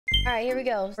All right, here we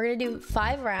go. We're gonna do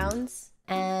 5 rounds,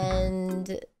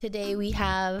 and today we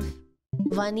have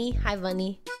Vunny. Hi,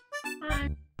 Vunny.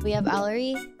 Hi. We have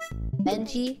Alyri,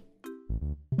 Benji,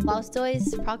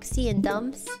 Blaustoise, Proxy, and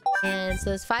Dumbs. And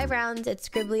so there's 5 rounds. It's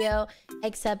Scribblio,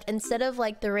 except instead of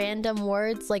like the random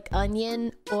words like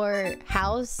onion or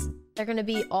house, they're gonna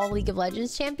be all League of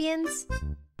Legends champions.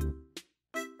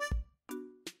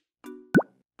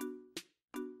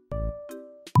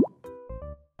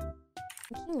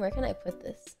 Where can I put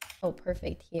this? Oh,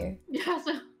 perfect, here. Yeah,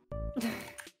 so...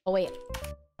 Oh, wait.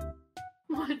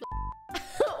 What the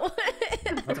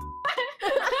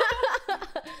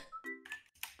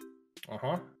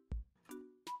Uh-huh.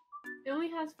 It only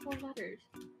has 4 letters.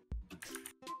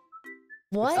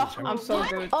 What? Oh, I'm so What?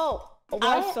 good. Oh, what?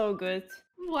 I'm so good.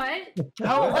 What?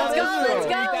 Oh, Let's go, let's go,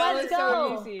 that let's was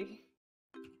go. so easy.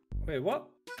 Wait, what?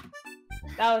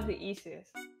 That was the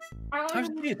easiest. I How's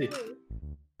don't it easy? know.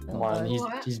 Come on,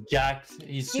 What? he's jacked.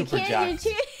 He's You super can't, jacked.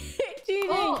 you're cheating.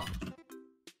 Oh,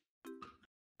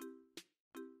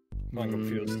 I'm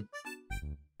confused.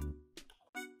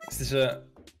 Is this a...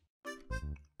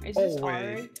 Is this Oh,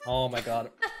 Alyri? wait. Oh my god.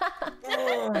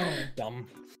 Oh, dumb.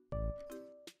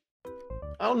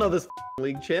 I don't know this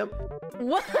league champ.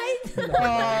 What?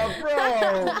 Oh,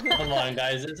 bro. Come on,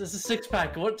 guys. It's a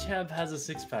 6-pack. What champ has a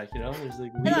 6-pack? You know, there's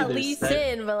like I thought there's Lee Set.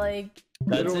 Sin, but like...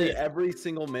 That's Literally it. every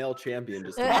single male champion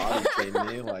just body shamed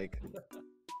me. Like,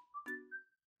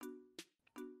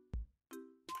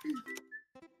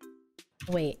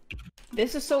 Wait.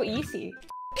 This is so easy.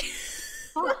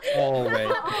 Oh, wait.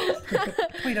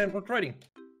 Wait, I'm not writing.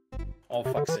 Oh,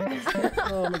 fuck's sake.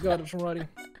 Oh my god, I'm writing.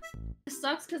 it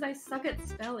sucks because I suck at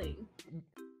spelling.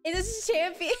 Is this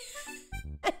champion?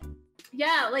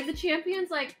 Yeah, like the champions,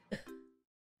 like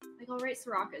I'll write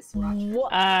Soraka as Sriracha.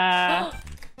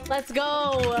 What? Let's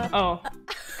go. Oh.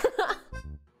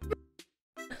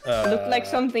 Looked like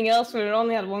something else, but it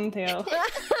only had 1 tail.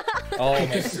 Oh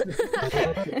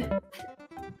my...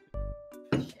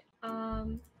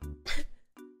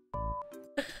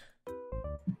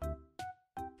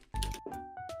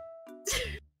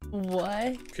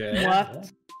 What? Okay.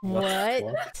 What? What?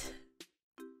 What?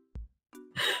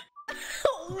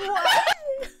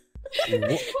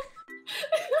 What?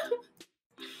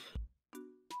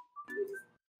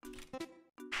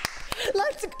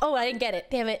 Let's. Oh, I didn't get it.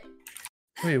 Damn it.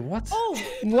 Wait, what? Oh.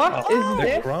 What The is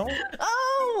this? crown?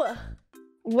 Oh.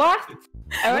 What?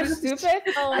 Am I stupid?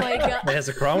 Oh my god. It has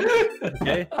a crown?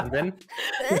 Okay, and then...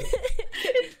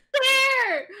 It's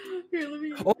there. Here, let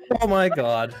me. Oh my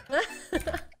god.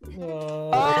 Oh.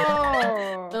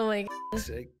 Oh my god. Fuck's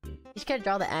sake. You just gotta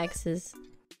draw the axes.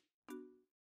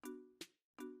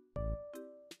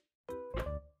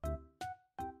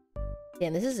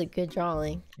 Damn, this is a good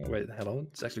drawing. Oh, wait, hello?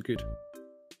 It's actually good.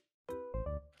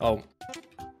 Oh.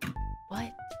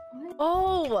 What?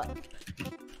 Oh!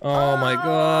 Oh my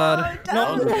god.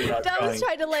 That was, No. that was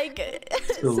trying to like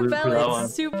Salute for that spell one. it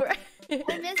super.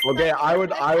 okay, I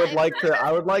would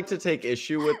like to take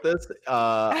issue with this.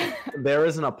 There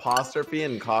is an apostrophe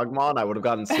in Cogmon. I would have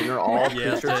gotten sooner. All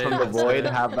Yes, creatures from the yes, void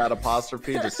yes. have that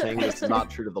apostrophe. Just saying this is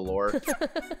not true to the lore.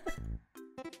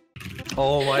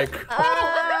 Oh my god.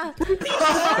 Ah!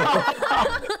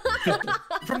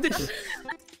 From this.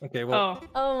 Okay, well. Oh.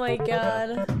 Oh my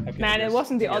god. Okay, Man, yes, it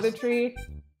wasn't the yes. other tree.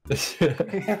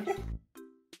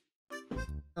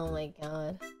 Oh my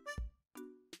god.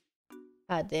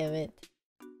 God damn it.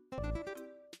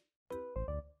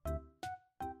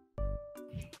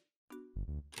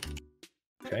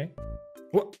 Okay.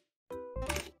 What?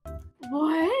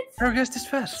 What? How guys this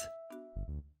fast?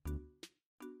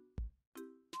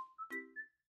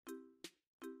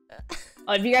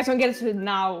 Oh, if you guys don't get it to it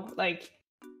now, like...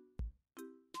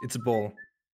 It's a ball.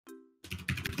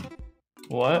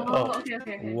 What? Oh, Oh. okay,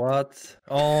 okay, okay. What?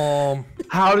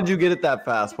 How did you get it that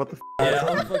fast? What the? Yeah,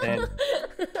 I'm fucking...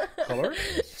 Color?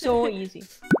 So easy.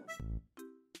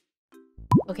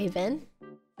 Okay, Ben,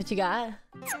 what you got?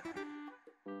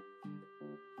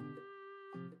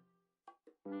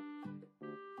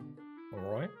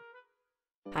 Alright.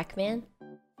 Pac-Man?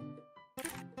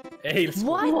 Hey, let's go.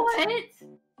 What? What?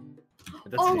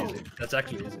 That's Oh. easy. That's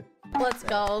actually easy. Let's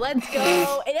go, let's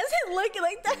go. It doesn't look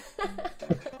like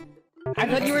that. I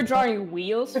thought you were drawing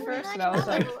wheels first, and I was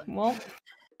like, well...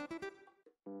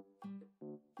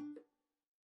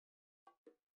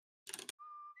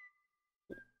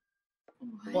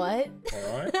 What?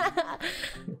 Alright.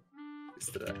 Is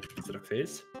that a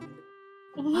face?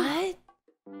 What?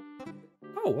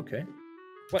 Oh, okay.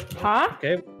 What? Huh?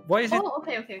 Okay. Why is it? Oh,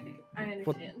 okay, okay, okay. I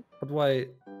understand. But why?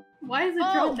 Why is it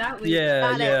Oh. drawn that way? Yeah,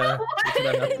 Got it. yeah. That's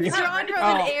what I'm asking. It's drawn from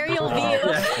Oh. an aerial view.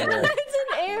 Yeah. It's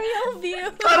an aerial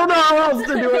view. I don't know how else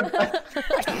to do it.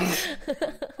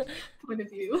 Point of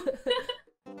view.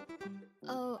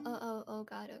 Oh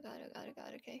god,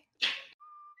 okay.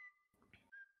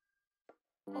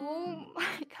 Oh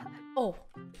my god. Oh.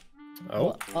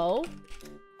 Oh, Oh.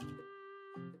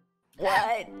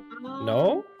 What?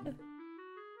 no?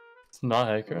 It's not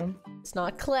Akram. It's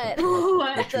not Clet.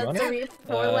 What? Which one? That's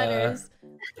 4 letters.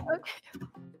 Okay.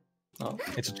 Oh.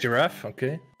 It's a giraffe,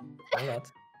 okay. Why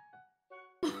not?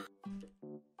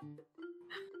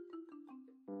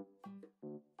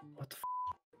 What the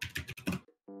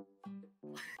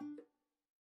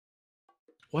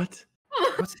What?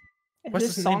 What's Is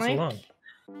this this name so Sonic? long?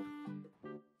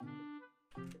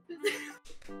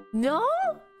 No?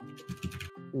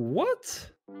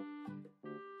 What?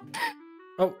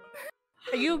 Oh,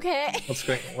 Are you okay?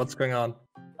 what's going on?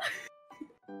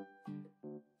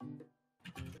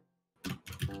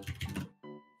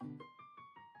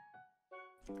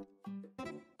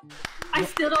 I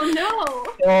still don't know.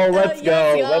 Oh, let's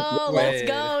go. Let's Wait.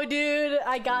 go, dude.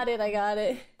 I got it.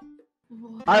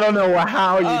 I don't know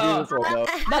how you do this one though.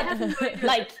 But,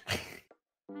 like,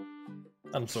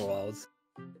 I'm so lost.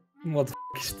 What the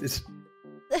is this?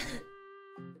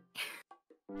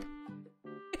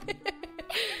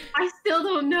 I still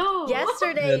don't know.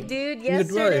 Yesterday, Yeah, dude. neither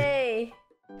do I. Yesterday.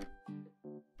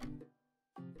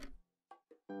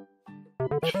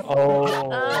 Oh.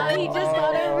 He just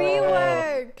got a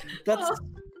rework. That's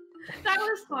That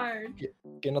was hard.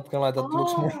 you're not gonna lie, that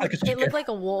looks more Oh, like a It chicken. looked like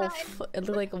a wolf. It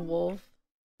looked like a wolf.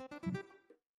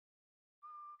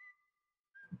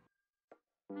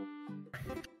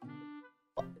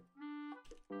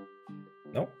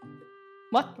 No?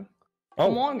 what? Oh,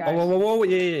 Come on, guys. whoa,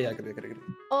 yeah, I got it.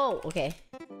 Oh, okay.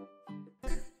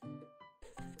 That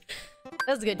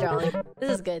was a good drawing.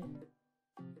 This is good.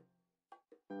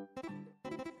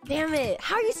 Damn it!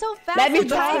 How are you so fast Let me at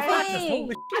try.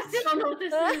 typing? I still don't know what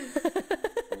this is.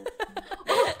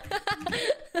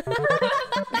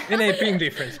 In a ping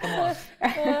difference, come on.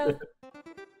 I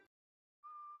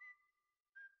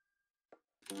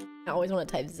always want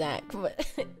to type Zach, but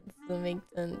it doesn't make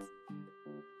sense.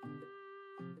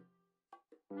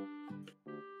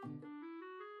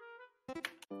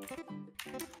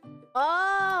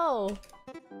 Oh!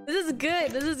 This is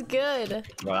good. This is good.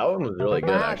 Wow, that one was really good,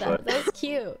 Wow, actually. that was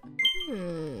cute.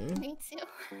 Me too.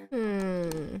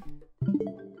 Hmm.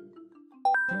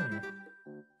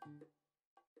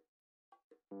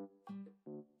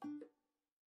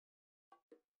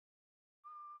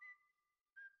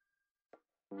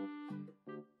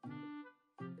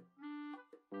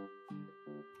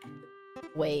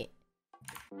 Wait.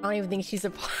 I don't even think she's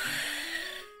a.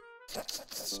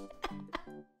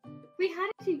 Wait, how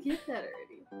did you get that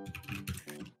already?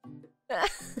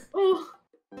 Oh,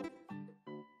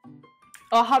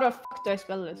 Oh, how the fuck do I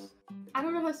spell this? I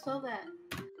don't know how to spell that.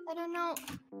 I don't know.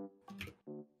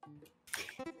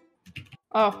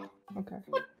 Oh, okay.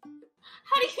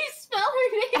 How do you spell her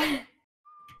name?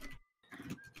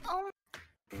 Oh,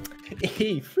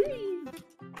 Hey, free.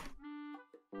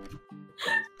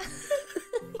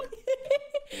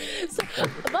 So,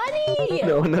 buddy!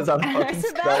 No one knows how to fucking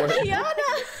spell it. Sebastiana!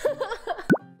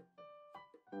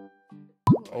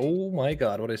 Oh my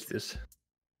god, what is this?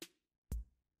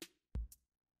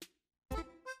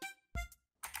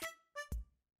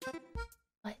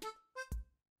 What?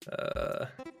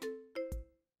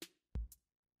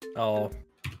 Oh.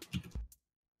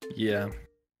 Yeah.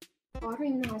 I don't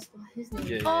even know how to spell his name.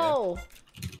 Yeah. Oh!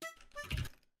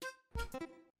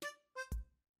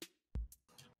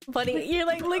 Buddy, you're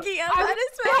like looking up how to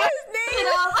spell his You name!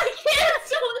 know, I can't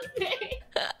spell his name.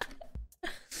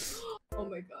 Oh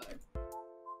my god.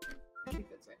 I think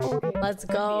that's right. Okay. Let's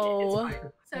It's go. fine.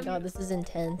 Oh my god, this is With a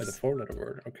intense. 4-letter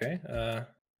word, okay.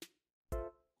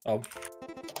 Oh,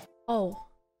 Oh,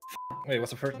 wait,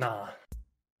 what's the first? Nah.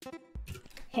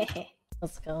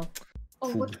 let's go. Oh,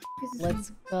 what the f is his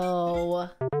Let's go.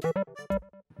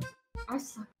 I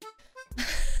suck.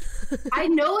 I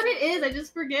know what it is, I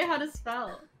just forget how to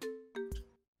spell.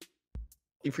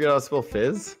 You forgot how to spell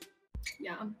fizz?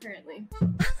 Yeah, apparently.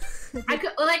 I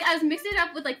could like I was mixing it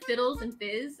up with like fiddles and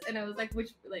fizz, and I was like, which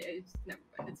like I just never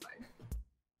mind, it's fine.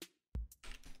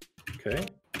 Okay.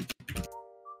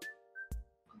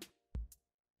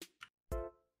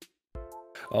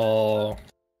 Oh.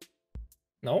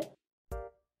 No?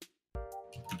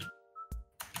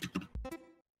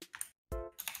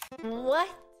 What?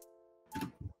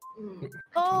 Mm.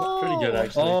 Oh! Pretty good,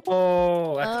 actually.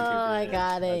 Oh, that's Oh, pretty good, I yeah.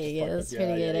 got That's it. Yeah, fucking- that's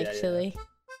pretty good, actually.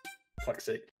 Fuck's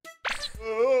sake.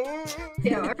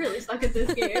 Damn, I really suck at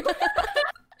this game.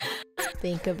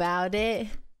 Think about it.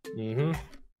 Mm-hmm.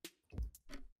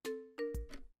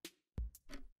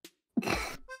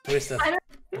 Who is that? I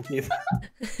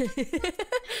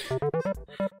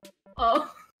Oh.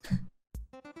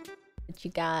 What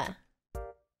you got?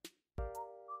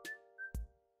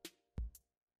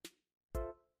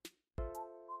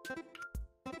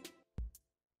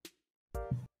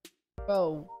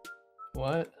 Bro,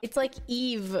 What? it's like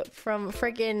Eve from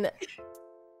friggin'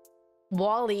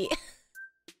 Wall-E.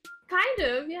 Kind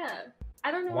of, yeah.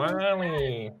 I don't know. what it's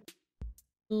Wally.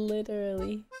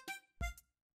 Literally.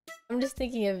 I'm just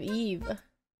thinking of Eve.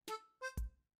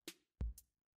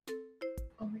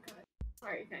 Oh my god.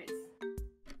 Sorry, guys.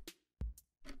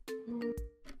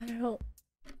 I don't know.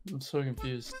 I'm so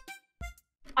confused.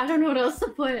 I don't know what else to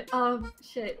put.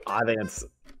 Shit. I think it's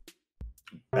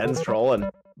Ben's trolling.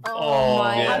 Oh,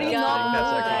 my yeah, god.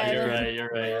 that's actually, you're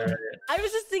right. I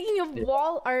was just thinking of Yeah.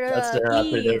 Wall or That's their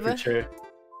out there Eve. for sure.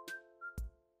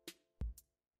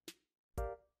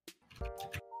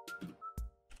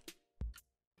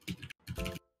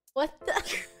 What the?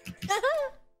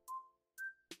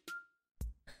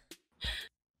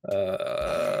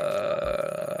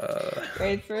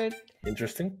 Wait for it.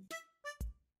 Interesting.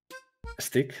 A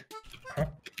stick? Huh?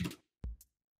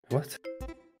 What?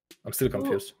 I'm still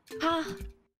confused. Ah,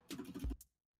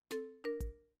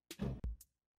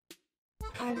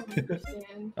 I don't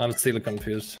understand. I'm still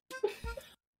confused.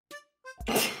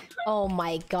 oh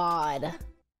my god.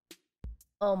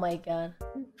 Oh my god.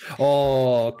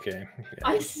 Oh, okay.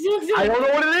 I still I don't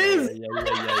know what it is.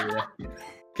 Yeah.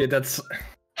 Okay, that's.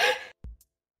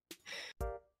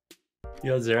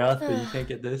 Yo, Zerath, but you can't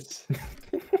get this.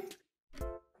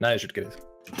 Now I should get it.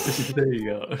 There you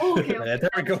go. Oh, okay. Yeah, there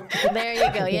we go. There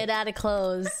you go. You had to add a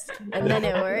close, and then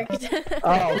it worked.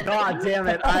 Oh god damn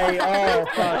it! Oh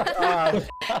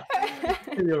fuck!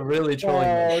 You're really trolling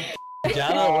me.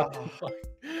 Jana, what the fuck?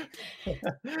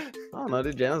 I don't know,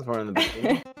 dude. Jana's more in the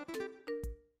beginning.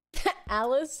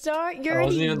 Alistar? I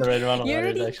wasn't even the right amount of You're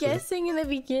letters, already actually. guessing in the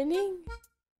beginning?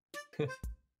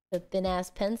 The thin ass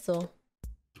pencil.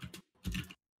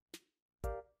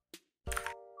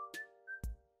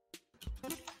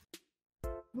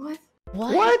 What?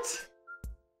 What? What?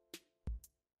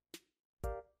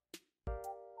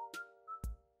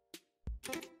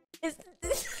 Is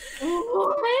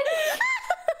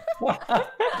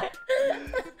What?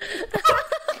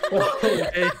 Okay,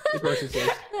 it works its way.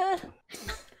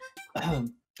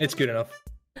 It's good enough.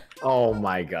 Oh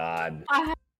my god!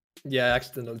 Yeah, I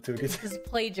accidentally took it. This is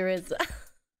plagiarism.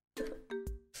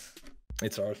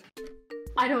 It's hard.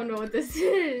 I don't know what this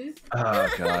is. Oh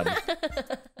god!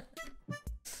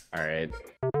 All right.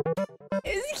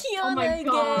 It's Kiana Oh my again.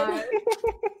 god.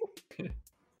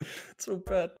 It's so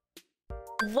bad.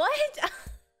 What?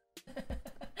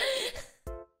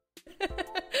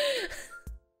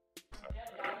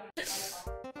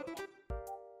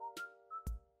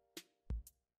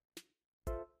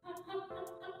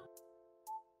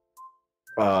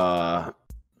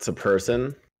 It's a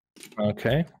person.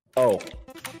 Okay. Oh,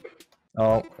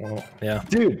 Oh, well, yeah.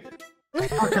 dude.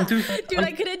 Dude,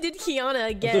 I could have did Kiana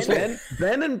again.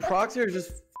 Ben and Proxy are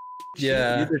just.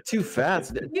 Yeah. They're too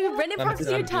fast. Dude, Brendan I'm Proxy,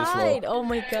 too you're slow. tied. Oh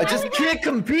my god. I just can't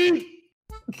compete.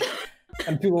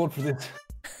 I'm too old for this.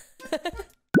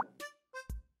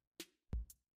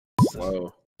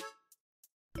 Whoa.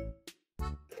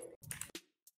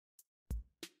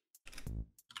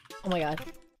 Oh my god.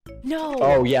 No.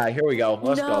 Oh yeah, here we go.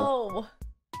 Let's go. no.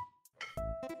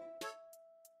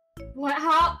 What?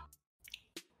 How?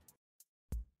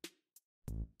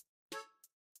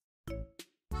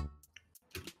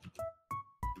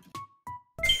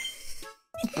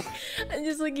 I'm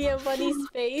just looking at Bunny's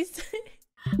face.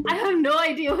 I have no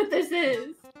idea what this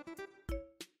is.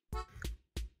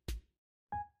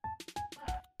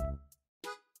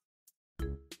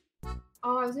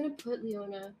 Oh, I was gonna put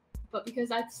Leona, but because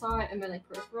I saw it in my like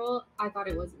peripheral, I thought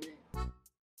it wasn't it.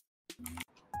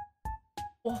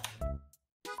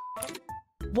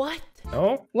 What?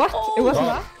 No? What? It was Oh.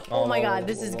 not? Oh my god,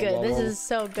 this is good. This is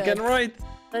so good. Getting right.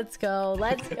 Let's go.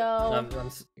 Let's go. I'm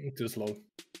too slow.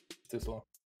 Too slow.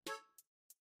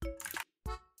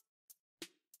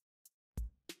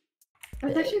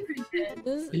 That's actually pretty good.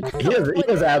 This- He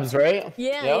has abs, right?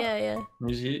 Yeah, Yep. yeah.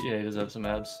 Yeah, he does have some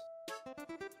abs.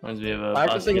 Reminds me of a. I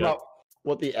have to think about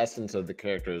what the essence of the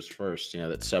character is first. You know,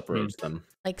 that separates them.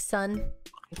 Like Sun,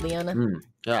 like Leona.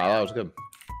 Yeah, that was good.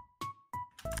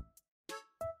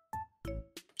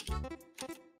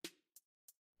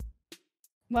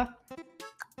 What?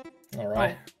 All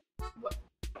right.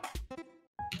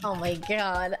 Oh my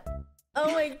god.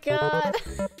 Oh my god.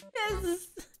 This is...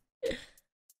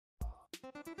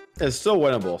 It's still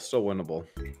winnable. Still winnable.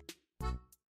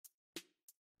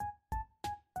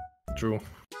 True.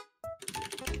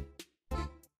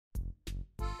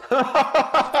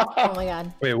 Oh my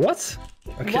god. Wait, what?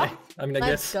 Okay. What? I mean, I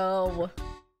Let's guess. go.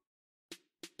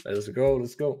 Let's go.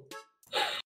 Let's go.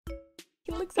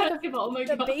 He looks like Basketball, oh my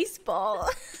a god. baseball.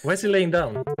 Why is he laying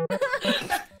down?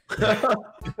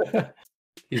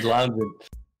 He's lounging.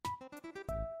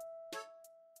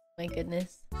 My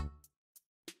goodness.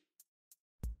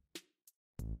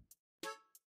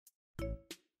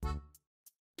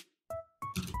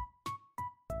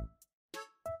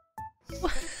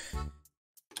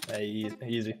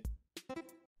 Easy.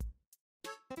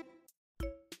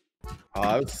 Oh,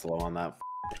 I was slow on that.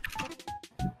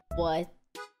 What?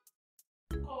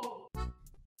 Oh.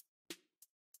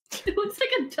 It looks like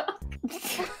a duck.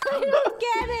 I don't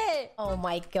get it. Oh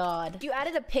my god. You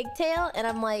added a pigtail and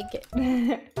I'm like...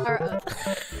 I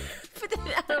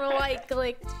don't know why I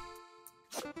clicked.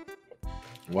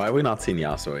 Why have we not seen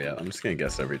Yasuo yet? I'm just gonna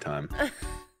guess every time.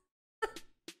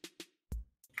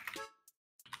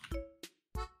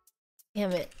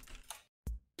 Damn it.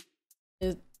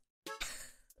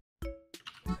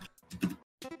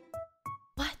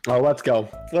 What? Oh, let's go.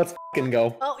 Let's fucking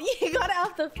go. Oh, you got it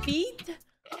off the feet?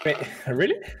 Wait,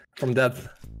 really? From that?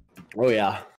 Oh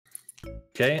yeah.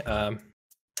 Okay. I'm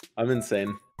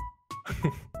insane.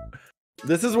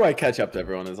 This is where I catch up to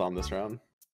everyone is on this round.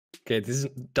 Okay, this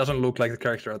doesn't look like the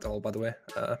character at all, by the way.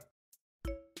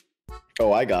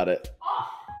 Oh, I got it.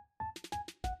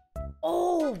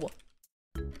 Oh!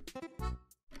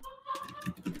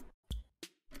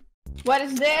 What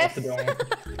is this?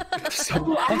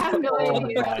 I have no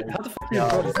idea. How the fuck do you Yeah.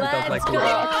 draw this without, Let's like, go!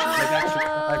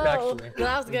 actually?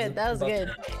 That was good. That was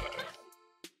good.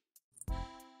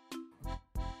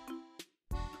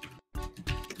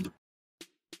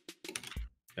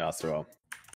 Yasuo.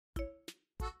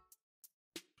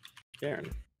 Garen.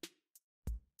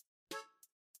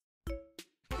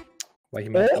 Why he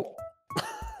made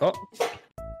Oh.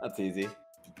 That's easy.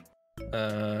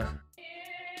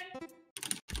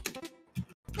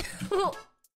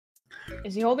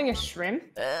 Is he holding a shrimp?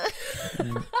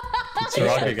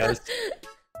 Soraka, guys.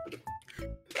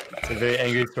 It's a very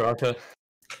angry Soraka.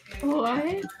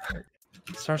 What?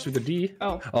 Starts with a D.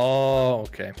 Oh. Oh,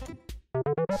 okay. Yeah.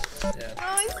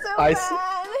 Oh, it's so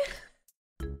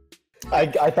I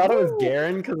bad. I thought it was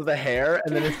Garen because of the hair,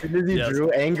 and then as soon as he Yes.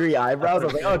 drew angry eyebrows, I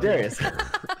was like, oh, Darius.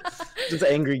 Just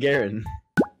angry Garen.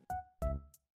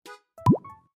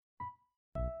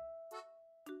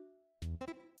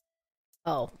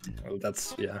 Oh. Well,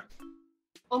 that's, yeah.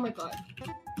 Oh my god.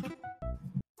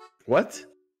 What?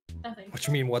 Nothing. What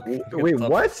you mean, what? Wait,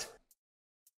 what?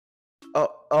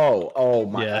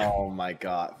 Oh Yeah. my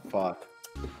god, fuck.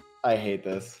 I hate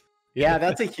this. Yeah,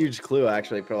 that's a huge clue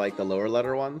actually for like the lower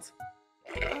letter ones.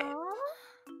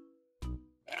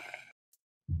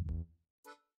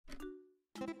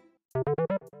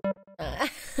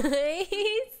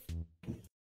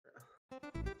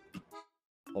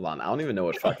 Hold on, I don't even know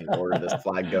what fucking order this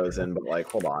flag goes in, but like,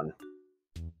 hold on.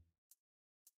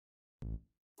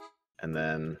 And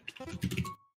then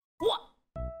What?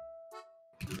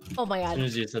 Oh my As soon god.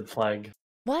 as you said flag,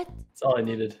 What? that's all I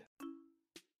needed.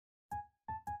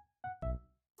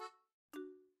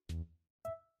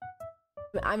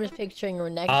 I'm just picturing her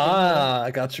neck. Ah,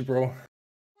 I got you, bro.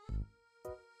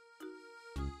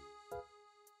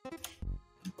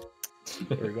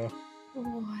 There we go.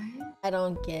 What? I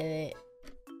don't get it.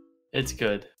 It's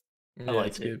good. Yeah, like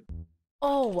it's it.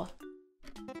 Oh,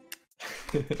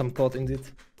 good. Some thought indeed.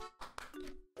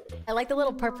 I like the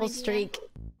little purple streak.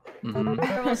 Mhm. The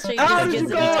purple streak how is did you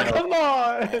good. go? Come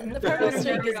on! The purple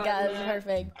streak is good.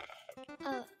 Perfect.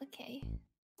 Oh, okay.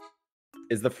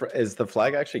 Is the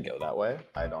flag actually go that way?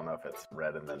 I don't know if it's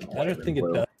red and then I white don't and think it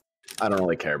blue. does. I don't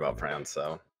really care about France,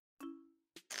 so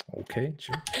Okay,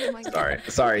 sure. Oh my god.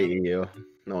 sorry EU.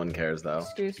 No one cares though.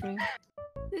 Excuse me.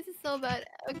 This is so bad.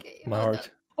 Okay. My hold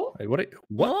heart. Oh. Wait, what?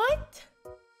 What?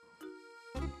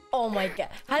 Oh my god.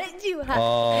 How did you have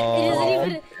Oh. it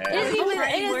doesn't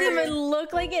Okay. even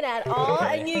look like it at all,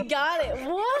 Okay. and you got it.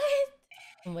 What?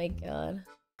 Oh my god.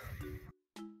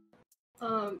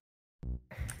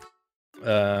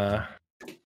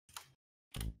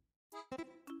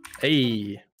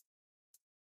 Hey.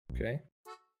 Okay.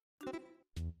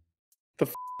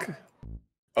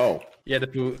 Oh, Yeah, the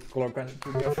blue color pen.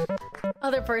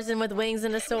 Other person with wings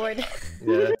and a sword.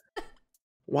 Yeah.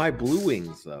 why blue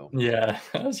wings though? Yeah,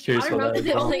 I was I curious don't know. about The that.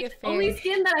 It's only, like a only fairy.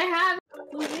 skin that I have is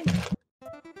blue wing.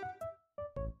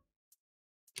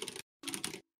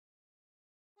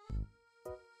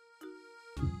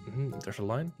 There's a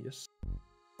line. Yes.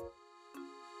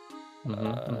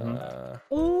 Mhm.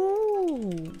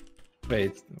 Ooh.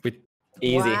 Wait. Wait.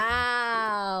 Easy.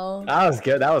 Wow. Wow. That was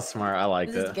good. That was smart. I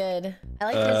liked This it. is good. I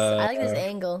like this. I like this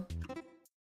angle.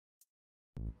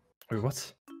 Wait,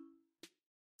 what?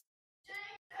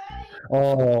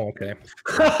 Oh, okay.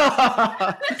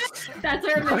 That's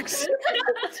our mix.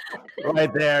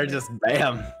 Right there, just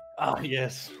bam. Ah,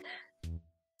 yes.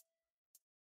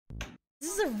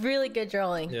 This is a really good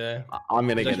drawing. Yeah. I'm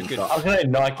gonna get in How trouble. can I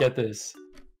not get this?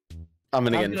 I'm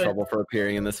gonna I'm get in good. trouble for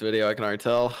appearing in this video. I can already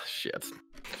tell. Shit.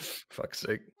 Fuck's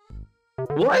sake.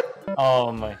 What?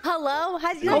 Oh my. Hello?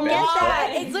 How did you Oh get my that?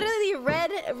 God. It's literally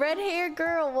red hair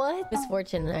girl. What?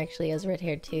 Misfortune actually has red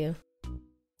hair too.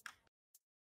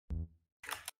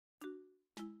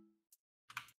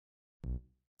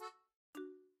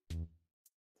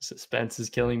 Suspense is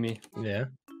killing me. Yeah.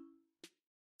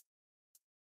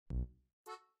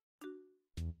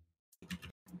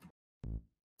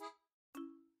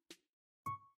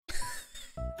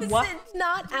 What? Is it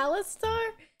not Alistar?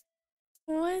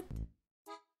 What?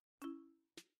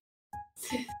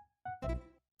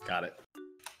 Got it.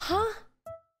 Huh?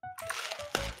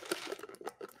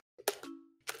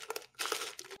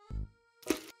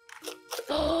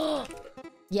 Oh,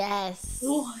 yes.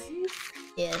 What?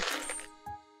 Yes.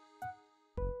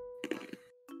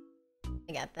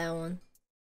 I got that one.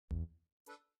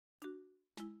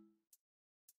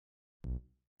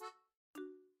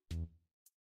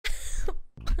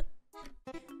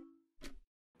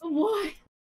 What?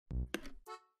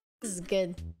 This is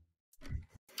good.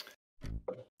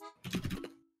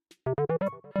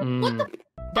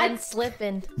 Ben's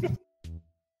slipping.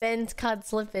 Ben's caught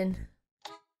slipping.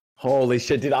 Holy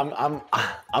shit, dude! I'm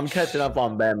catching up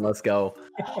on Ben. Let's go.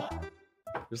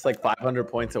 Just like 500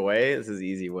 points away. This is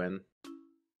easy win.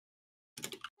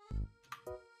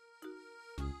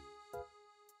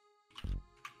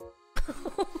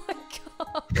 Oh my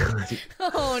god.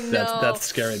 Oh no. That's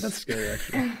scary. That's scary,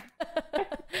 actually.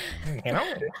 You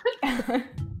know?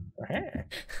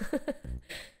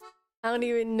 I don't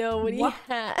even know what he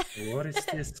had. What is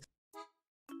this?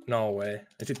 No way.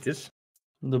 Is it this?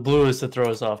 The blue is to throw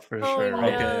us off for Oh, sure. no.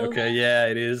 Right? Okay, okay, yeah,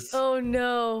 it is. Oh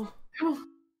no.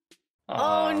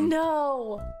 Oh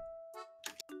no.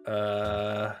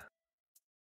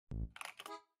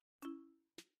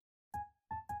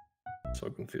 So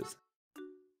confused.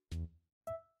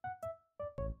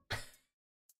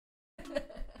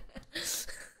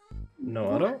 No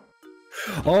auto?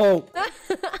 Oh!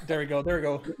 There we go, there we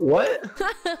go. What?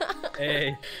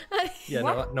 Hey. Yeah,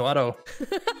 no auto.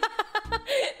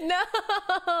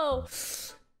 No.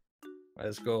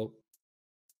 Let's go.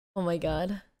 Oh my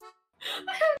god.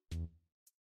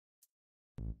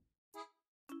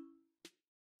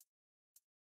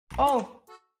 Oh.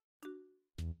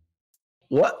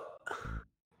 What?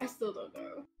 I still don't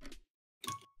know.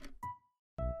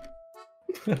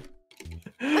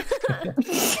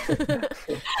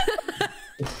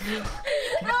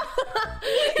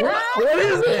 What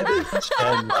is it?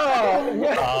 Oh,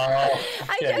 what?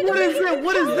 What is it?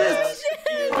 What is this?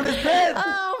 What is this?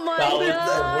 Oh my That was the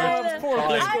god. worst part.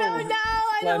 I don't know.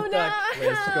 I don't Plant back. know.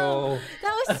 Let's go.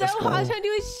 That was so Let's hard. I was go. trying to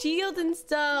do a shield and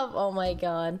stuff. Oh my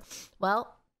god.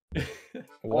 Well,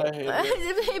 What? Ben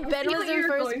See was what in you were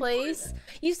first going for. place.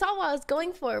 You saw what I was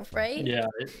going for, right? Yeah,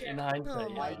 in hindsight. Oh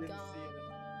yeah, my I didn't god. see it.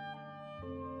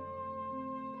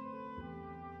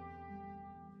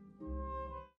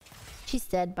 She's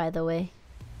dead, by the way.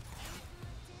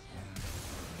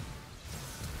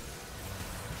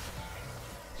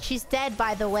 She's dead,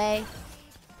 by the way.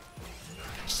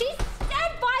 She's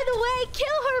dead, by the way. Kill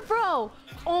her, bro.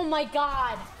 Oh my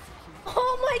god.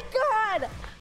 Oh my god.